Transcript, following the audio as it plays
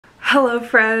Hello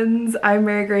friends, I'm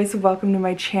Mary Grace and welcome to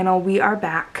my channel. We are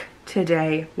back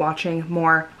today watching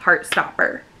more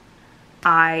Heartstopper.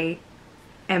 I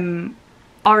am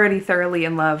already thoroughly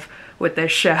in love with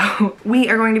this show. We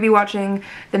are going to be watching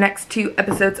the next two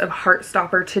episodes of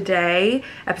Heartstopper today,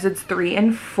 episodes 3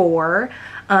 and 4.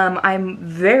 I'm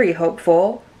very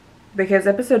hopeful because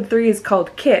episode 3 is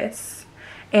called Kiss,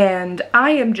 and I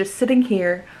am just sitting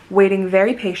here waiting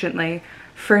very patiently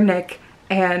for Nick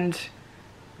and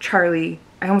Charlie,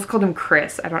 I almost called him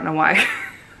Chris, I don't know why,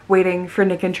 waiting for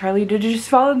Nick and Charlie to just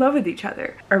fall in love with each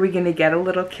other. Are we gonna get a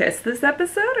little kiss this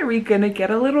episode? Are we gonna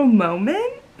get a little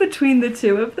moment between the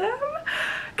two of them?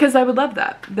 Because I would love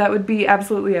that. That would be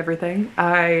absolutely everything.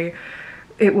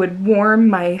 It would warm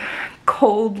my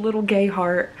cold little gay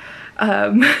heart.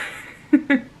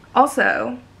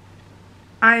 Also,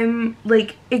 I'm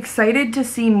like excited to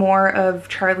see more of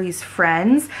Charlie's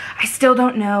friends. I still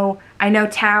don't know. I know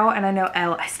Tao and I know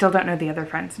Elle. I still don't know the other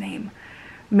friend's name.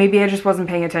 Maybe I just wasn't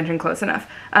paying attention close enough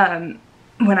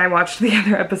when I watched the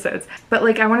other episodes. But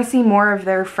like I want to see more of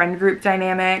their friend group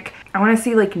dynamic. I want to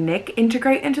see like Nick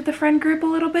integrate into the friend group a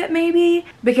little bit maybe.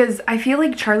 Because I feel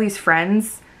like Charlie's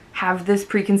friends have this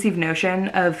preconceived notion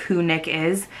of who Nick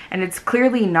is, and it's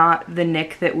clearly not the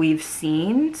Nick that we've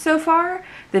seen so far.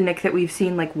 The Nick that we've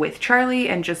seen like with Charlie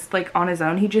and just like on his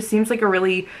own. He just seems like a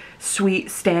really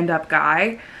sweet stand-up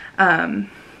guy.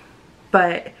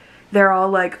 But they're all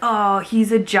like, oh,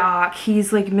 he's a jock,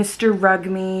 he's like Mr.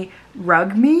 Rugme.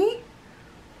 Rugme?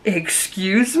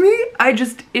 Excuse me? I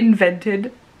just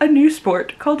invented a new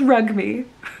sport called Rugme.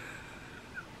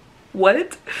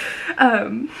 What?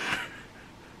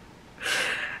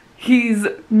 He's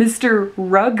Mr.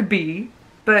 Rugby,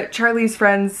 but Charlie's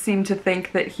friends seem to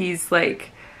think that he's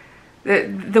like,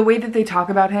 the way that they talk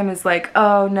about him is like,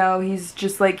 oh no, he's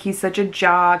just like, he's such a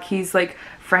jock, he's like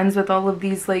friends with all of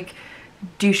these like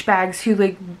douchebags who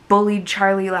like bullied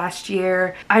Charlie last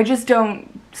year. I just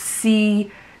don't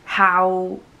see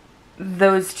how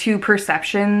those two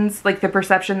perceptions, like the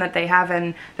perception that they have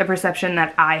and the perception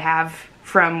that I have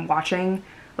from watching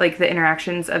like the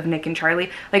interactions of Nick and Charlie,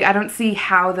 like I don't see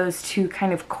how those two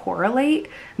kind of correlate.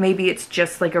 Maybe it's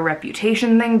just like a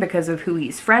reputation thing because of who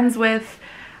he's friends with.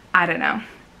 I don't know.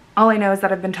 All I know is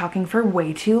that I've been talking for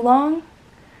way too long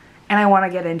and I want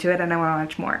to get into it and I want to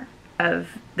watch more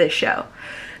of this show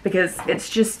because it's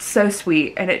just so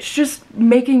sweet and it's just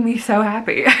making me so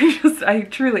happy.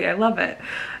 I love it.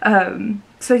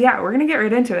 So yeah, we're gonna get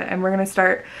right into it and we're gonna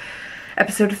start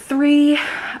episode 3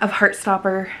 of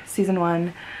Heartstopper season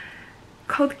 1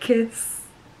 called Kiss.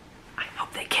 I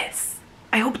hope they kiss.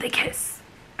 I hope they kiss.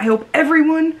 I hope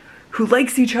everyone who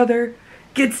likes each other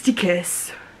gets to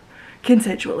kiss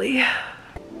consensually.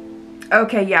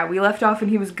 Okay, yeah, we left off and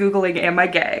he was Googling, am I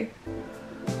gay?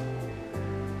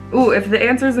 Ooh, if the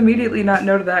answer is immediately not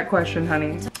no to that question,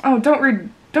 honey. Oh, don't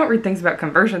read things about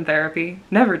conversion therapy.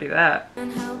 Never do that.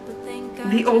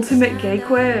 The ultimate gay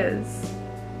quiz.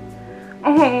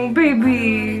 Oh,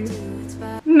 baby.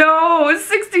 No,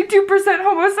 62%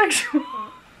 homosexual.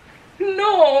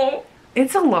 No.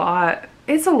 It's a lot.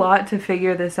 It's a lot to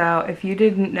figure this out. If you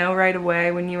didn't know right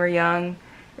away when you were young,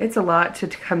 it's a lot to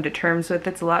come to terms with.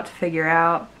 It's a lot to figure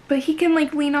out. But he can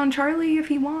like lean on Charlie if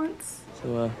he wants.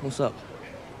 So, what's up?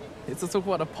 It's to talk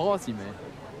about a party, man.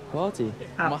 Party?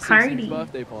 A My party. 16th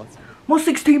birthday party. My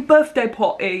 16th birthday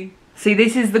party. See,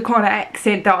 this is the kind of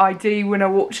accent that I do when I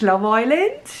watch Love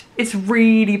Island. It's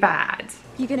really bad.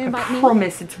 You gonna invite me? I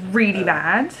promise it's really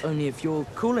bad. Only if you're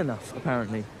cool enough,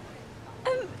 apparently.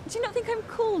 Do you not think I'm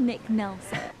cool, Nick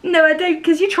Nelson? No, I don't,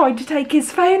 because you tried to take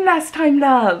his phone last time,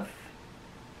 love.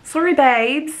 Sorry,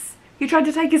 babes. You tried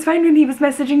to take his phone when he was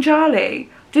messaging Charlie.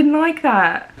 Didn't like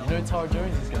that. You know Tara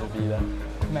Jones is going to be there?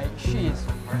 Mate, she is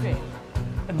fit.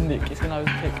 And Nick is going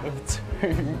to have a pic of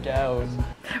 2 girls.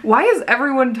 Why is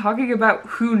everyone talking about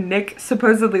who Nick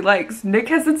supposedly likes? Nick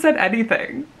hasn't said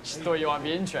anything. Just thought you might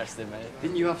be interested, mate.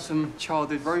 Didn't you have some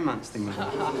childhood romance thing with her?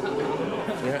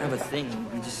 We don't have a thing.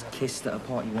 We just kissed at a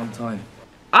party one time.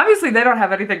 Obviously, they don't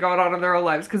have anything going on in their own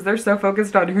lives because they're so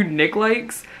focused on who Nick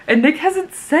likes. And Nick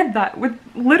hasn't said that with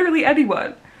literally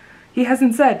anyone. He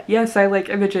hasn't said, yes, I like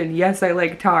Imogen. Yes, I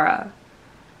like Tara.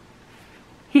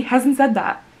 He hasn't said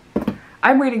that.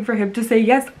 I'm waiting for him to say,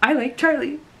 yes, I like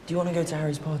Charlie. Do you want to go to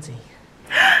Harry's party?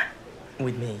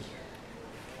 With me?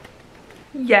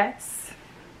 Yes.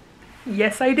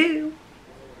 Yes, I do.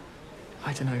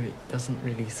 I don't know, it doesn't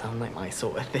really sound like my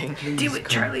sort of thing. Do it,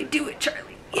 Charlie. Do it,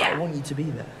 Charlie. Yeah. I want you to be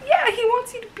there. Yeah, he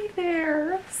wants you to be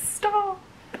there. Stop.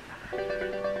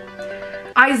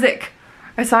 Isaac.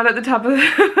 I saw it at the top of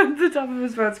the top of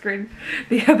his phone screen.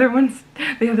 The other one's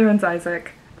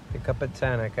Isaac. Pick up at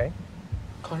 10, okay?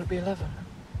 Can't it be 11?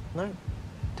 No.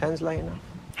 10's late enough.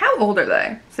 How old are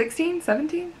they? 16,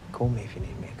 17? Call me if you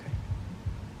need me, okay?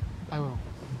 I will.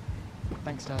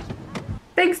 Thanks, Dad.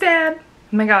 Thanks, Dad.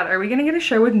 Oh my god, are we gonna get a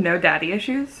show with no daddy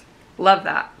issues? Love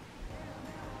that.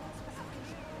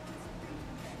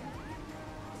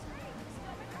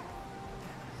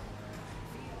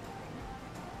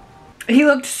 He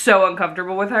looked so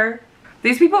uncomfortable with her.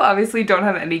 These people obviously don't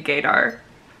have any gaydar.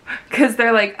 Because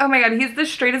they're like, oh my god, he's the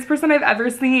straightest person I've ever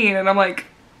seen. And I'm like,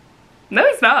 no,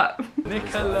 he's not.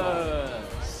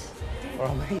 Nicholas!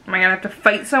 Alright, mate. Am I gonna have to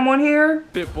fight someone here?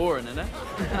 Bit boring, isn't it?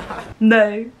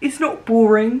 No, it's not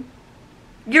boring.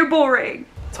 You're boring.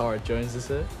 Tara Jones is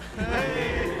here.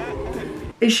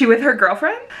 Is she with her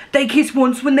girlfriend? They kissed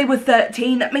once when they were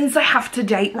 13. That means they have to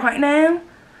date right now.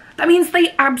 That means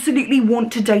they absolutely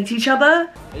want to date each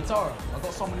other. Hey Tara, I've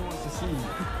got someone who wants to see you.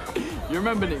 You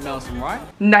remember Nick Nelson, right?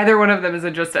 Neither one of them is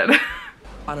interested.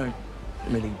 I don't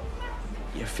really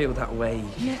feel that way.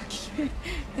 Nick,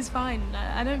 it's fine.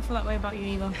 I don't feel that way about you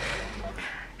either.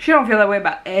 She don't feel that way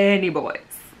about any boys.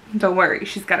 Don't worry,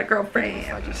 she's got a girlfriend.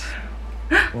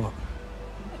 What?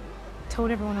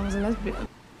 Told everyone I was a lesbian.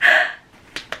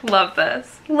 Love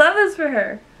this. Love this for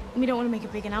her. We don't want to make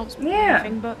a big announcement or Yeah.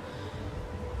 anything, but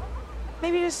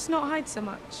maybe just not hide so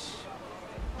much.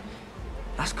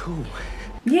 That's cool.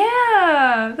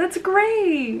 Yeah, that's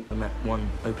great. I met one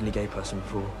openly gay person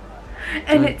before.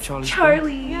 And know it's Charlie's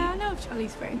Charlie. Yeah, I know of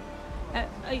Charlie's friend.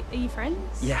 Are you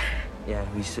friends? Yeah,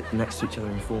 we sit next to each other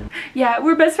in form. Yeah,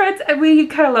 we're best friends and we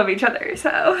kind of love each other,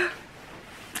 so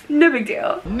no big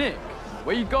deal. Nick,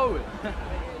 where you going?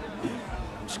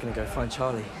 I'm just gonna go find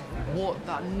Charlie. What,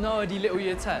 that nerdy little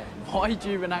year 10? Why do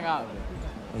you even hang out with him?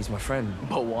 He's my friend.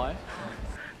 But why?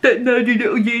 That nerdy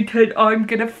little year 10, I'm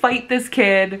gonna fight this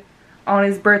kid on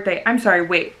his birthday. I'm sorry,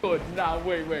 wait. Good, nah,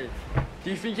 wait. Do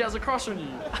you think he has a crush on you?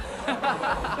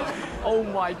 Oh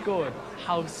my god,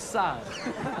 how sad.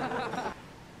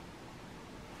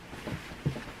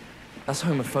 That's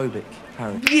homophobic,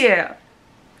 Harry. Yeah.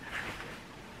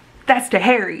 That's to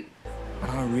Harry.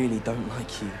 And I really don't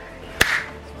like you.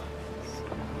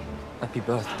 Happy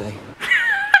birthday.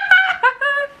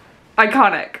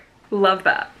 Iconic. Love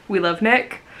that. We love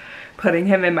Nick. Putting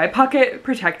him in my pocket,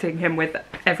 protecting him with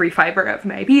every fiber of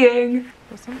my being.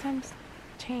 But sometimes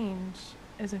change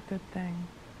is a good thing.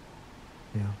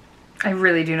 Yeah. I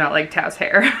really do not like Tao's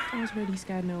hair. I was really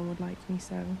scared no one would like me,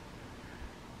 so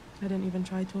I didn't even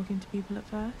try talking to people at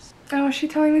first. Oh, is she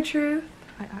telling the truth?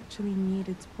 I actually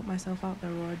needed to put myself out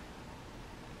there or I'd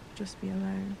just be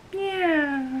alone.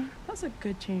 Yeah. That's a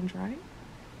good change, right?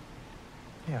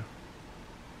 Yeah.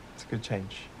 It's a good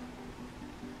change.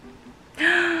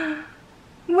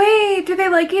 Wait, do they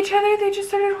like each other? They just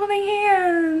started holding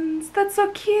hands. That's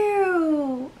so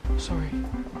cute. Sorry.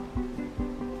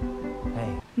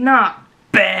 Hey. Not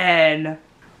Ben.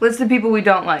 List of people we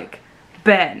don't like.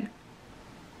 Ben.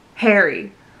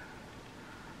 Harry.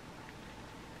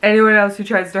 Anyone else who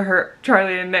tries to hurt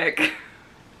Charlie and Nick.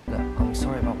 Look, I'm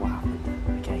sorry about what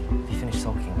happened, okay? Have you finished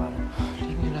sulking about it?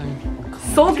 Leave me alone.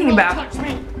 Sulking about.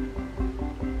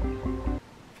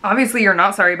 Obviously you're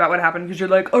not sorry about what happened because you're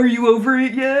like, are you over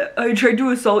it yet? I tried to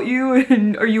assault you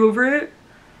and are you over it?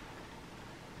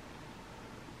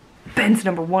 Ben's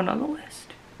 #1 on the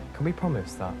list. Can we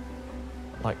promise that,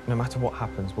 like, no matter what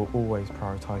happens, we'll always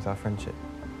prioritise our friendship?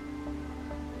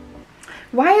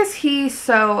 Why is he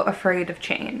so afraid of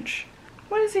change?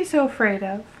 What is he so afraid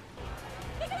of?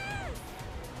 Come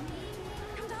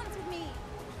dance with me.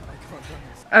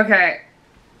 Okay.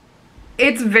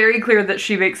 It's very clear that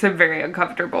she makes him very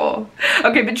uncomfortable.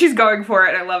 Okay, but she's going for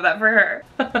it. I love that for her.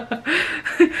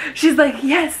 She's like,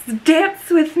 yes, dance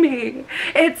with me.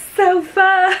 It's so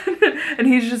fun. And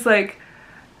he's just like,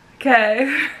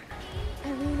 okay.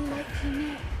 I really like you,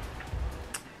 Nick.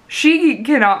 She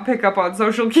cannot pick up on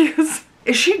social cues.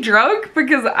 Is she drunk?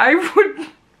 Because I would,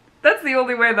 that's the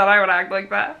only way that I would act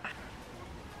like that.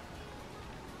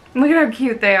 Look at how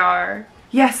cute they are.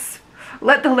 Yes.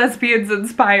 Let the lesbians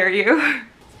inspire you.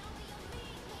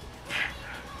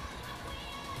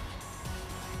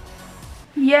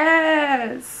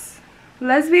 Yes!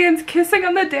 Lesbians kissing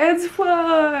on the dance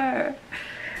floor!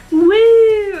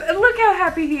 Woo! And look how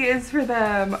happy he is for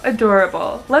them.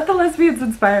 Adorable. Let the lesbians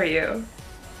inspire you.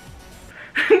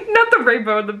 Not the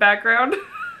rainbow in the background.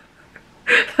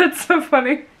 That's so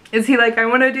funny. Is he like, I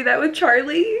want to do that with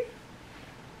Charlie?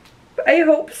 I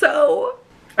hope so.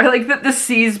 I like that the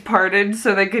seas parted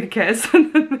so they could kiss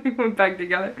and then they went back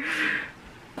together.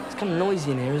 It's kind of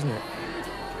noisy in here, isn't it?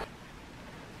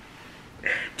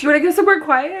 Do you want to go somewhere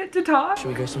quiet to talk? Should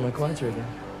we go somewhere quieter again?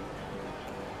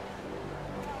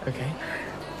 Okay.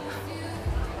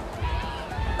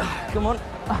 Come on.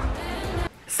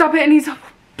 Stop it, and he's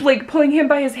like pulling him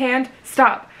by his hand.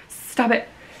 Stop. Stop it.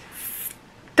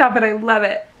 Stop it, I love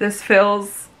it. This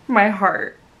fills my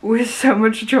heart with so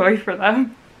much joy for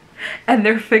them and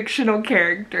their fictional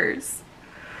characters.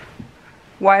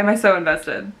 Why am I so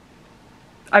invested?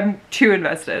 I'm too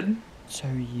invested. So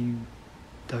you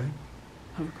don't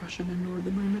have a crush on Nora at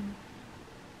the moment?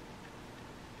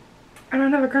 I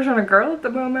don't have a crush on a girl at the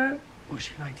moment. What's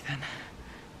she like then?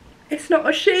 It's not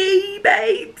a she,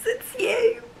 babes. It's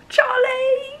you,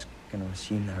 Charlie. I'm gonna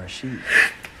assume they're a she.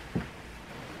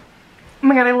 Oh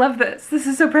my god, I love this. This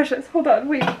is so precious. Hold on,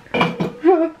 wait. Are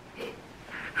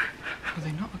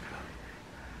they not a girl?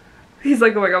 He's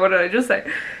like, oh my god, what did I just say?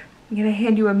 I'm gonna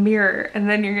hand you a mirror and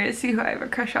then you're gonna see who I have a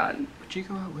crush on. Would you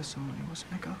go out with someone who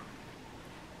wasn't a girl?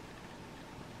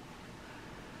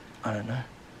 I don't know.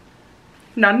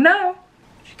 Not now.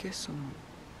 Would you kiss someone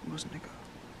who wasn't a girl?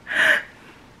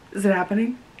 Is it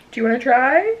happening? Do you want to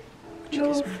try? Would you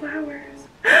Little kiss me? flowers.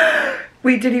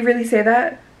 Wait, did he really say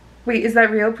that? Wait, is that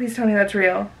real? Please tell me that's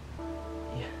real.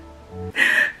 Yeah.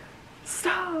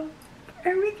 Stop.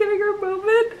 Are we getting our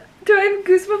moment? Do I have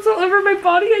goosebumps all over my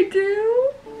body? I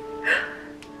do.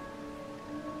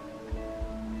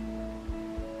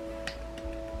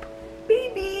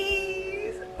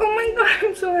 Babies. Oh my god,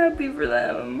 I'm so happy for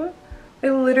them. I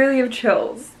literally have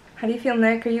chills. How do you feel,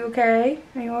 Nick? Are you okay?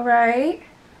 Are you alright?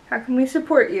 How can we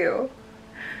support you?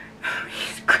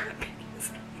 He's grabbing his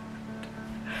hand.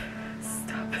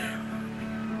 Stop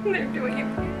it. They're doing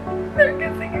it. They're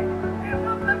kissing it. I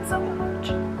love them so much.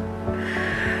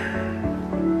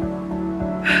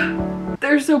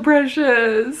 They're so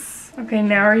precious. Okay,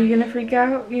 now are you gonna freak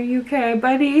out? Are you okay,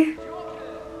 buddy?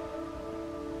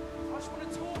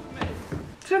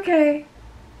 It's okay.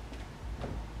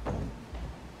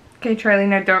 Okay, Charlie,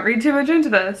 now don't read too much into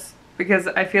this because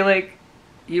I feel like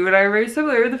you and I are very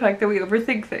similar in the fact that we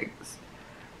overthink things.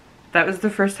 That was the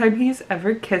first time he's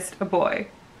ever kissed a boy.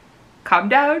 Calm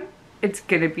down. It's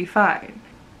gonna be fine.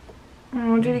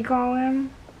 Oh, did he call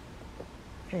him?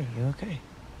 Hey, you okay?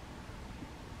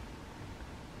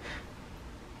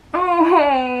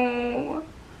 Oh,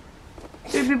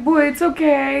 baby boy, it's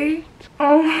okay.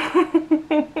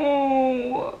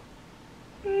 Oh,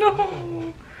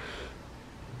 no.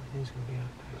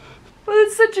 Well,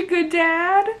 it's such a good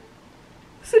dad.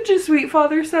 Such a sweet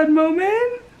father-son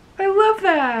moment. I love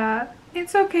that.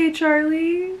 It's okay,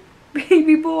 Charlie.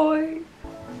 Baby boy.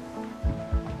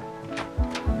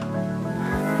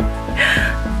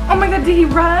 Oh my god, did he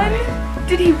run?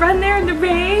 Did he run there in the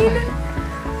rain?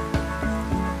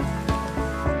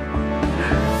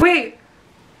 Wait,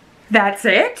 that's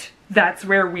it? That's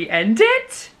where we end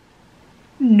it?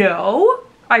 No,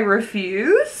 I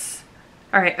refuse.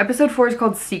 All right, episode 4 is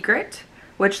called Secret,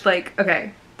 which like,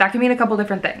 okay, that can mean a couple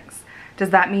different things.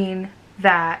 Does that mean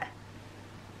that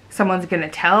someone's gonna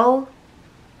tell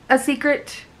a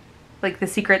secret? Like the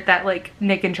secret that like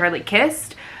Nick and Charlie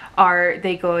kissed? Are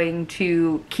they going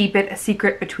to keep it a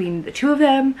secret between the two of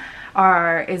them?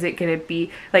 Or is it gonna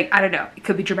be like, I don't know, it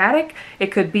could be dramatic,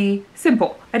 it could be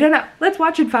simple. I don't know. Let's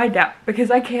watch and find out because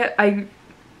I can't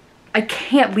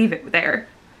leave it there.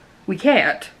 We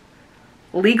can't.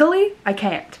 Legally, I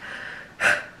can't.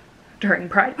 During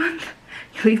Pride Month?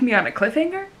 You leave me on a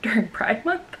cliffhanger during Pride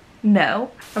Month?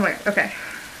 No. I'm like, okay.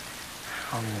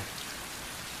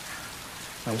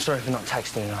 I'm sorry for not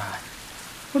texting you.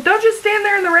 Well, don't just stand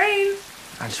there in the rain.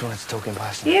 I just wanted to talk in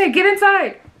person. Yeah, get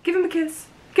inside. Give him a kiss.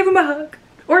 Give him a hug.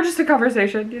 Or just a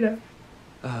conversation, you know.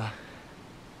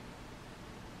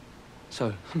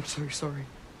 So, I'm so sorry.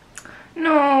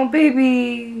 No,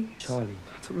 baby. Charlie.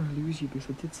 I don't want to lose you because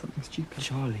I did something stupid.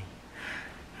 Charlie.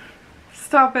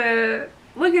 Stop it.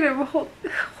 Look at him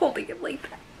holding him like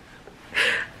that.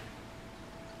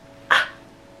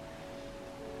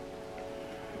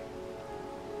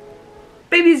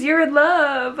 Babies, you're in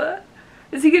love.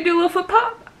 Is he gonna do a little foot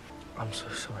pop? I'm so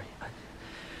sorry.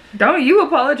 Don't you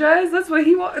apologize. That's what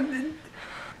he wants.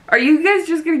 Are you guys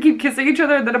just gonna keep kissing each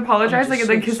other and then apologizing and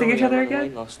then kissing each other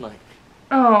again? Last night.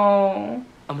 Oh.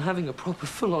 I'm having a proper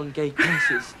full-on gay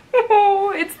crisis.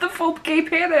 Oh, it's the full gay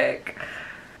panic.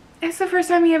 It's the first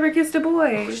time he ever kissed a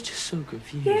boy. I was just so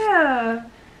confused. Yeah.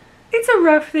 It's a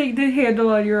rough thing to handle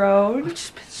on your own. I've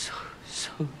just been so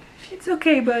confused. It's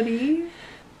okay, buddy.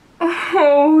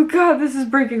 Oh, God, this is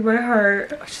breaking my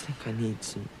heart. I just think I need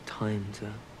some time to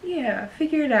Yeah,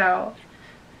 figure it out.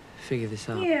 figure this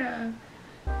out. Yeah.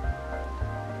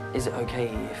 Is it okay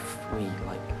if we,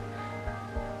 like,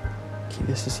 Keep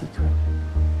this a secret.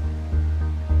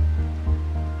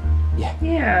 yeah.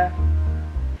 Yeah.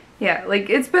 Yeah, like,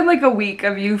 it's been like a week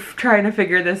of you trying to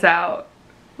figure this out.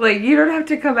 Like, you don't have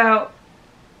to come out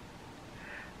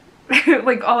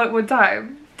like all at one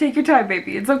time. Take your time,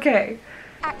 baby. It's okay.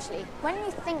 Actually, when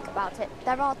you think about it,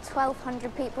 there are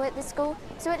 1,200 people at this school,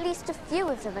 so at least a few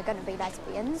of them are going to be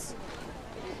lesbians.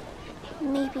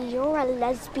 Maybe you're a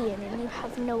lesbian and you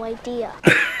have no idea.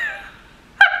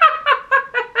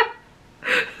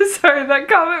 Sorry, that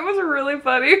comment was really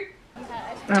funny.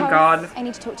 Oh God. I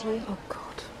need to talk to you. Oh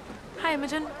God. Hi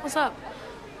Imogen, what's up?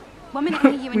 One minute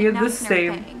I hear you and We you're had the announcing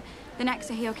same. everything. The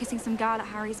next I hear you're kissing some girl at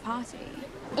Harry's party.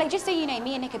 Like, just so you know,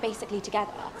 me and Nick are basically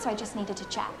together, so I just needed to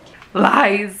check.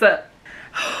 Lies.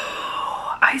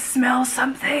 I smell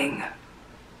something.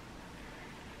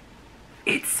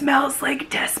 It smells like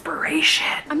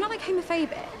desperation. I'm not like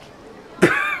homophobic.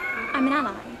 I'm an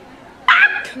ally.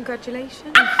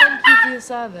 Congratulations. And thank you for your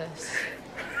service.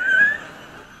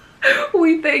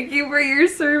 We thank you for your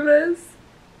service.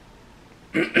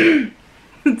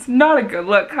 It's not a good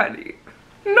look, honey.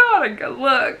 Not a good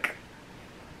look.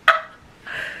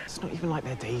 It's not even like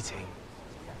they're dating.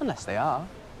 Unless they are.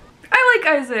 I like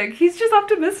Isaac. He's just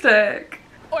optimistic.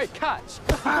 Oi, catch!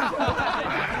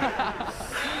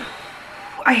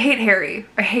 I hate Harry.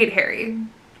 I hate Harry.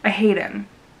 I hate him.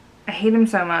 I hate him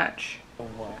so much.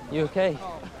 You okay?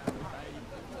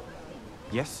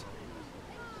 Yes?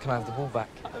 Can I have the ball back?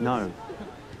 No.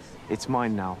 It's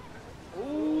mine now.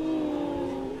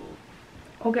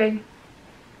 Okay.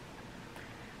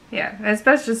 Yeah, it's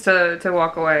best just to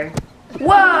walk away.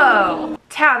 Whoa!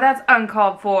 Tao, that's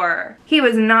uncalled for. He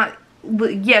was not,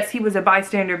 yes, he was a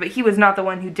bystander, but he was not the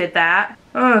one who did that.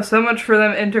 Oh, so much for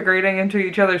them integrating into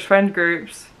each other's friend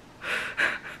groups.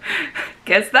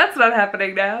 Guess that's not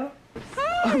happening now.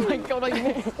 Oh my God, I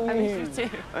missed you too.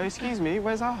 Excuse me,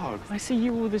 where's our hug? I see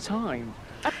you all the time.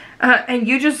 And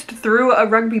you just threw a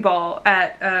rugby ball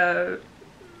at,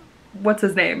 what's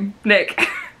his name? Nick.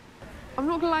 I'm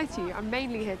not gonna lie to you, I'm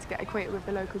mainly here to get acquainted with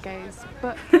the local gays,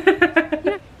 but you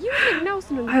know, you and Nick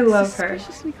Nelson are I love her.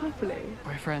 suspiciously coupley.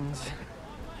 We're friends.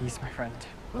 He's my friend.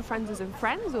 We're friends as in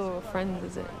friends or friends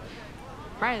as in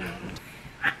friend?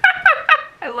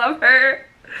 I love her.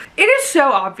 It is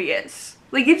so obvious.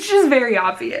 Like, it's just very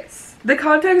obvious. The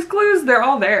context clues, they're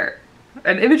all there.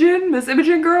 And Imogen, Miss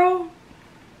Imogen girl,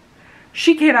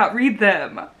 she cannot read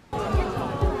them.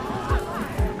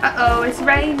 Uh-oh, it's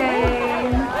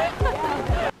raining.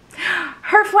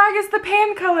 Her flag is the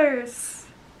pan colors.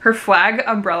 Her flag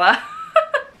umbrella.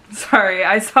 Sorry,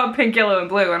 I saw pink, yellow, and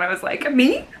blue and I was like,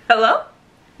 me? Hello?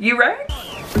 You right?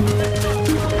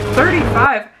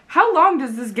 35. How long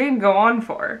does this game go on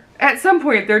for? At some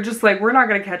point, they're just like, we're not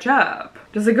gonna catch up.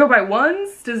 Does it go by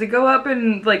ones? Does it go up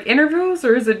in like intervals,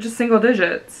 or is it just single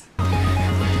digits?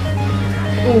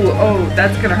 Ooh, oh,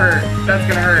 that's gonna hurt. That's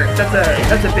gonna hurt.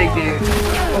 That's a big dude.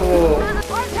 Oh.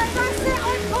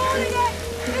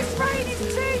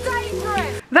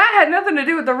 That had nothing to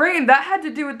do with the rain. That had to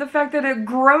do with the fact that a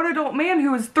grown adult man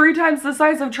who was 3 times the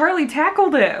size of Charlie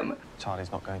tackled him.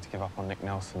 Charlie's not going to give up on Nick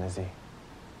Nelson, is he?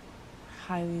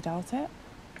 Highly doubt it.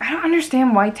 I don't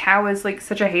understand why Tao is like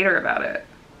such a hater about it.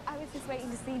 I was just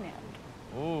waiting to see Nick.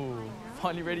 Ooh,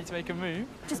 finally ready to make a move?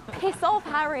 Just piss off,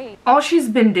 Harry. All she's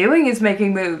been doing is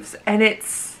making moves, and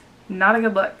it's not a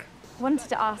good look. Wanted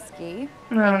to ask you.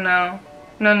 No, no.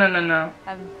 No, no, no, no.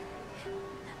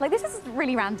 Like, this is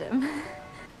really random.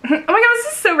 Oh my god,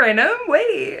 this is so random.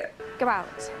 Wait. Go out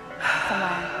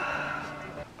somewhere.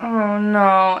 Oh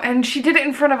no. And she did it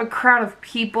in front of a crowd of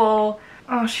people.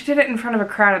 Oh, she did it in front of a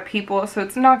crowd of people, so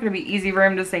it's not going to be easy for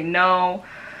him to say no.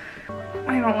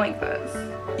 I don't like this.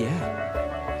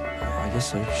 Yeah. I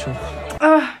guess so, sure.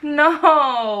 Ugh,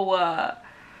 no.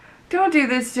 Don't do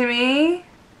this to me.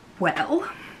 Well,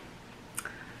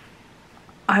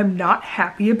 I'm not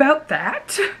happy about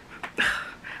that.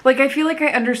 Like, I feel like I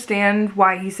understand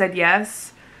why he said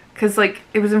yes, because, like,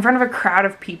 it was in front of a crowd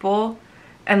of people,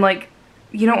 and, like,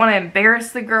 you don't want to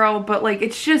embarrass the girl, but, like,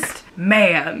 it's just,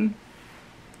 man,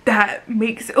 that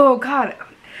makes, oh, God.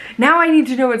 Now I need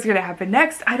to know what's going to happen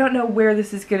next. I don't know where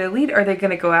this is going to lead. Are they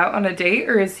going to go out on a date,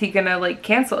 or is he going to, like,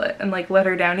 cancel it and, like, let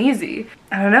her down easy?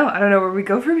 I don't know. I don't know where we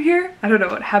go from here. I don't know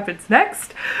what happens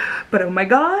next, but oh, my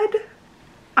God.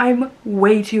 I'm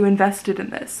way too invested in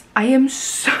this. I am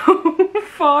so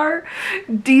far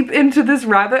deep into this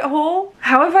rabbit hole.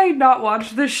 How have I not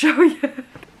watched this show yet?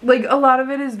 Like, a lot of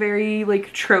it is very,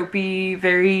 like, tropey,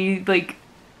 very, like,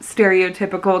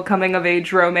 stereotypical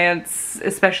coming-of-age romance,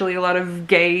 especially a lot of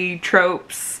gay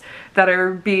tropes that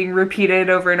are being repeated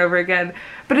over and over again.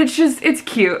 But it's just, it's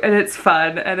cute, and it's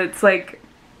fun, and it's like,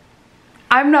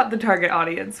 I'm not the target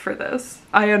audience for this.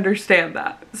 I understand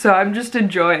that. So I'm just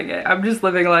enjoying it. I'm just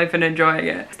living life and enjoying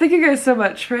it. Thank you guys so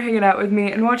much for hanging out with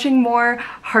me and watching more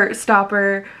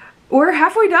Heartstopper. we're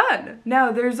halfway done.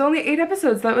 Now, there's only 8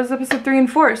 episodes. That was episode 3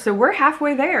 and 4, so we're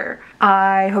halfway there.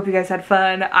 I hope you guys had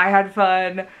fun. I had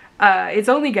fun. It's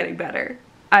only getting better.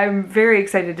 I'm very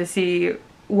excited to see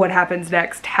what happens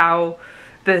next, how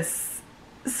this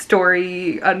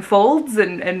story unfolds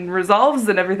and resolves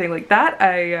and everything like that.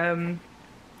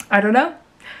 I don't know.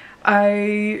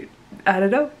 I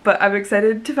don't know, but I'm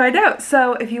excited to find out.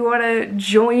 So if you want to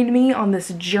join me on this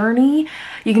journey,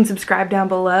 you can subscribe down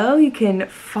below. You can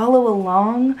follow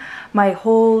along my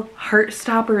whole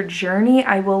Heartstopper journey.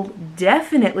 I will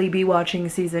definitely be watching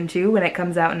season 2 when it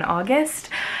comes out in August.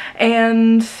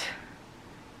 And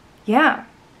yeah,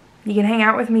 you can hang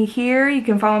out with me here. You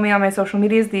can follow me on my social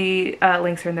medias. The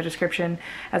links are in the description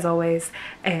as always.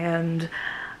 And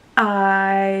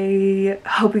I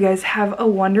hope you guys have a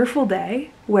wonderful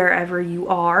day wherever you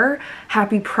are.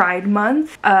 Happy Pride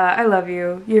Month. I love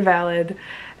you. You're valid.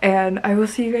 And I will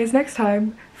see you guys next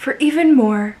time for even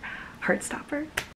more Heartstopper.